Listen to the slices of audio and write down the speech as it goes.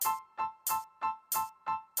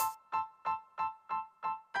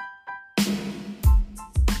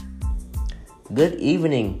Good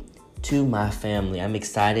evening to my family. I'm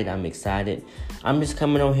excited. I'm just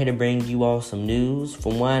coming on here to bring you all some news.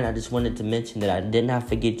 For one, I just wanted to mention that I did not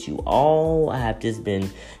forget you all. I have just been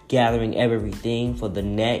gathering everything for the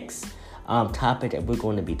next topic that we're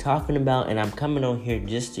going to be talking about. And I'm coming on here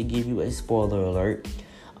just to give you a spoiler alert,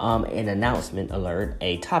 an announcement alert,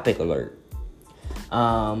 a topic alert.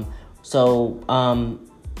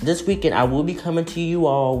 This weekend I will be coming to you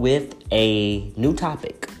all with a new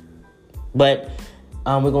topic. But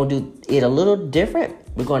we're going to do it a little different.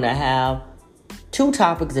 We're going to have two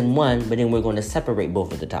topics in one, but then we're going to separate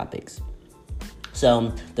both of the topics.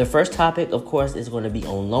 So the first topic, of course, is going to be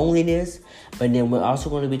on loneliness. But then we're also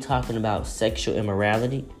going to be talking about sexual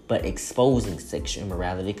immorality, but exposing sexual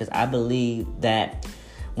immorality. Because I believe that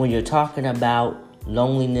when you're talking about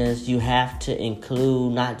loneliness, you have to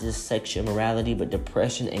include not just sexual immorality, but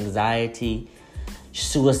depression, anxiety,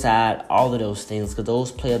 suicide, all of those things, because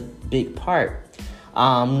those play a big part.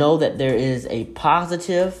 Know that there is a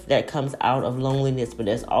positive that comes out of loneliness, but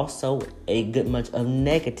there's also a good much of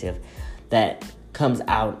negative that comes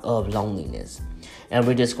out of loneliness. And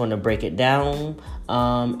we're just going to break it down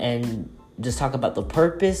and just talk about the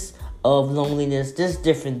purpose of loneliness, just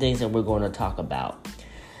different things that we're going to talk about.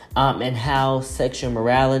 And how sexual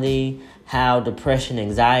immorality, how depression,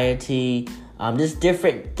 anxiety, just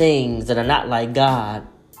different things that are not like God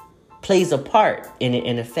plays a part in it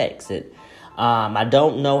and affects it. I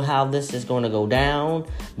don't know how this is going to go down,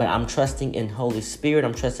 but I'm trusting in Holy Spirit.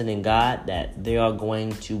 I'm trusting in God that they are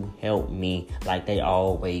going to help me like they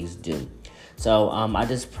always do. So I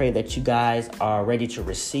just pray that you guys are ready to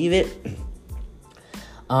receive it.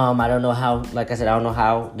 I don't know how, like I said, I don't know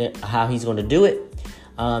how he's going to do it.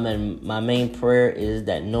 And my main prayer is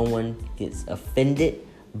that no one gets offended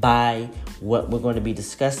by what we're going to be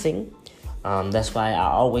discussing. That's why I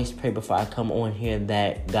always pray before I come on here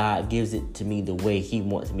that God gives it to me the way he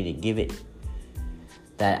wants me to give it.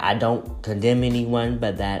 That I don't condemn anyone,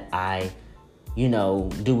 but that I,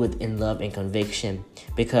 do it in love and conviction.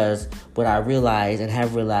 Because what I realize and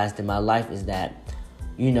have realized in my life is that,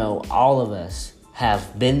 all of us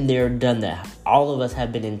have been there, done that. All of us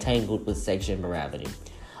have been entangled with sexual immorality.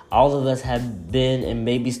 All of us have been and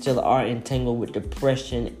maybe still are entangled with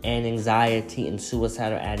depression and anxiety and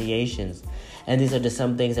suicidal ideations. And these are just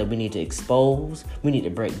some things that we need to expose, we need to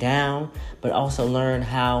break down, but also learn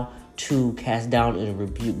how to cast down and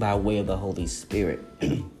rebuke by way of the Holy Spirit.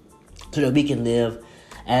 So that we can live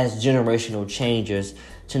as generational changers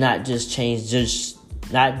to not just change this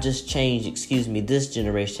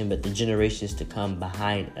generation, but the generations to come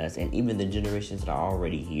behind us and even the generations that are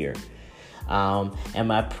already here. And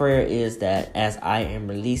my prayer is that as I am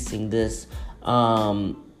releasing this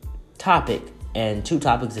topic and two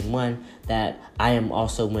topics in one, that I am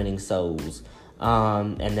also winning souls,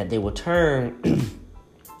 and that they will turn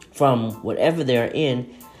from whatever they're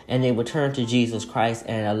in and they will turn to Jesus Christ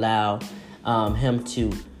and allow him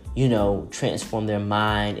to transform their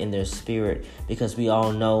mind and their spirit, because we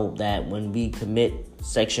all know that when we commit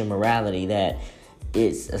sexual immorality, that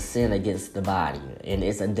it's a sin against the body, and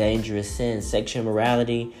it's a dangerous sin. Sexual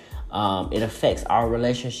immorality, it affects our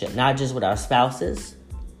relationship, not just with our spouses,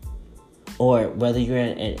 or whether you're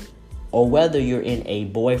in a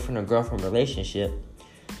boyfriend or girlfriend relationship,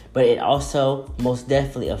 but it also most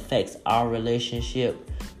definitely affects our relationship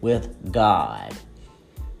with God.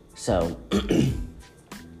 So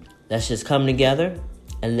let's just come together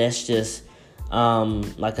and let's just,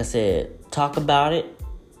 like I said, talk about it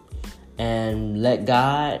and let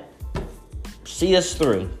God see us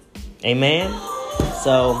through. Amen.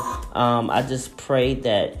 So I just pray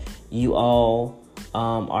that you all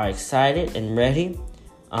are excited and ready.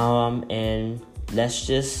 And let's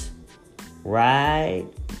just ride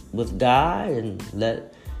with God and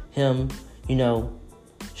let him,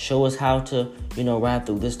 show us how to, ride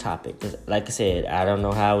through this topic. Because like I said, I don't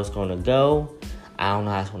know how it's going to go. I don't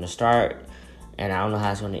know how it's going to start. And I don't know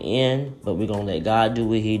how it's going to end. But we're going to let God do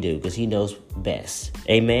what he do, because he knows best.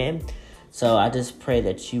 Amen. So I just pray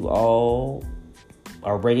that you all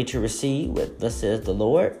are ready to receive what thus says the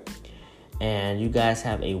Lord. And you guys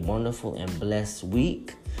have a wonderful and blessed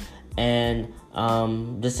week. And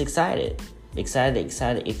just excited. I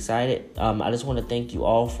just want to thank you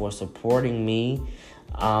all for supporting me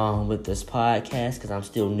with this podcast, because I'm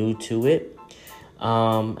still new to it.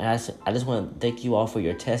 And I just want to thank you all for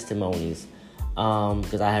your testimonies,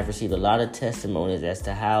 because I have received a lot of testimonies as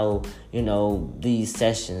to how, these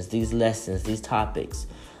sessions, these lessons, these topics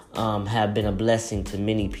have been a blessing to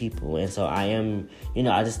many people. And so I am,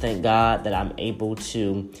 I just thank God that I'm able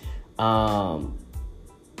to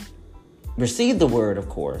receive the word, of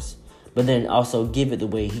course, but then also give it the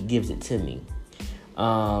way he gives it to me.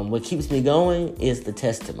 what keeps me going is the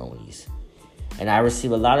testimonies. And I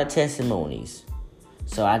receive a lot of testimonies.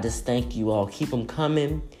 So I just thank you all. Keep them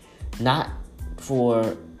coming. Not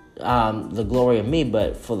for the glory of me,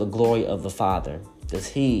 but for the glory of the Father. Because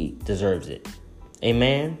He deserves it.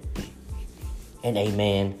 Amen and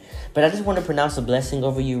amen. But I just want to pronounce a blessing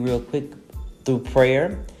over you real quick through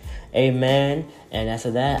prayer. Amen. And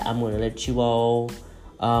after that, I'm going to let you all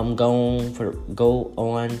go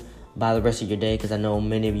on by the rest of your day, because I know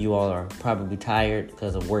many of you all are probably tired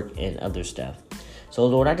because of work and other stuff. So,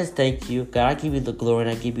 Lord, I just thank you. God, I give you the glory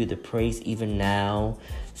and I give you the praise even now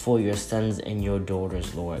for your sons and your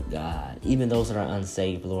daughters, Lord God. Even those that are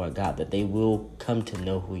unsaved, Lord God, that they will come to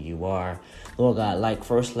know who you are. Lord God, like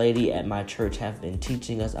First Lady at my church have been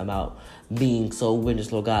teaching us about being soul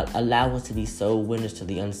winners, Lord God. Allow us to be soul winners to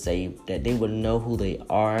the unsaved, that they would know who they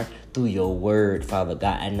are through your word, Father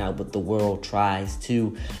God, and not what the world tries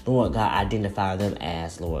to, Lord God, identify them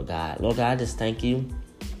as, Lord God. Lord God, I just thank you,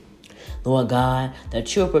 Lord God,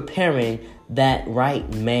 that you're preparing that right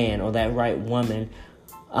man or that right woman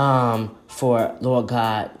for, Lord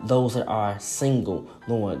God, those that are single,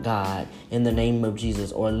 Lord God, in the name of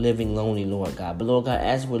Jesus, or living lonely, Lord God. But, Lord God,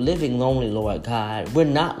 as we're living lonely, Lord God, we're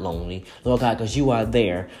not lonely, Lord God, because you are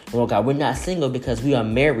there, Lord God. We're not single because we are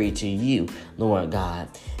married to you, Lord God,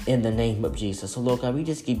 in the name of Jesus. So, Lord God, we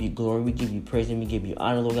just give you glory, we give you praise, and we give you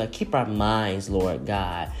honor, Lord God. Keep our minds, Lord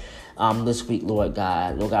God, this week, Lord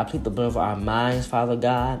God. Lord God, plead the blood over our minds, Father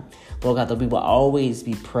God. Lord God, that we will always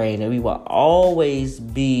be praying, that we will always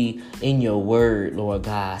be in your word, Lord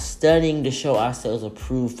God, studying to show ourselves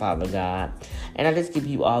approved, Father God. And I just give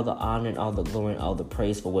you all the honor and all the glory and all the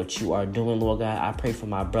praise for what you are doing, Lord God. I pray for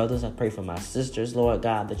my brothers. I pray for my sisters, Lord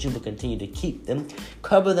God, that you will continue to keep them,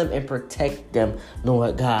 cover them, and protect them,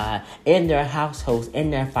 Lord God, in their households, in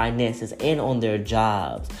their finances, and on their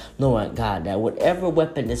jobs, Lord God, that whatever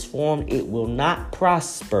weapon is formed, it will not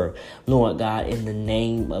prosper, Lord God, in the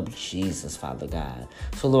name of Jesus, Father God.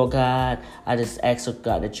 So, Lord God, I just ask, Lord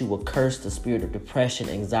God, that you will curse the spirit of depression,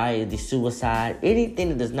 anxiety, suicide,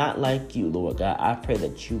 anything that is not like you, Lord God. I pray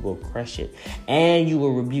that you will crush it and you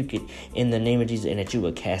will rebuke it in the name of Jesus, and that you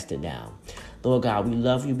will cast it down. Lord God, we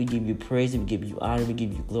love you. We give you praise. We give you honor. We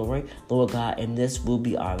give you glory, Lord God. And this will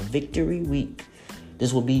be our victory week.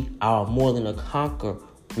 This will be our more than a conquer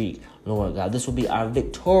week, Lord God. This will be our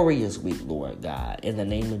victorious week, Lord God. In the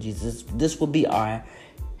name of Jesus, this will be our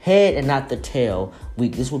head and not the tail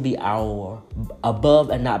week. This will be our above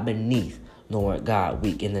and not beneath, Lord God,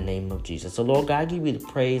 week, in the name of Jesus. So, Lord God, I give you the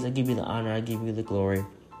praise. I give you the honor. I give you the glory.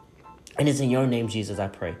 And it's in your name, Jesus, I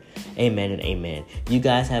pray. Amen and amen. You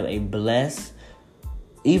guys have a blessed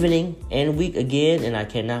evening and week again. And I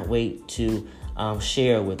cannot wait to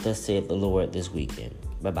share with us, saith the Lord, this weekend.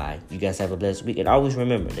 Bye-bye. You guys have a blessed week. And always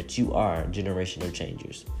remember that you are generational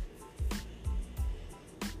changers.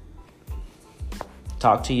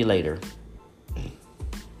 Talk to you later.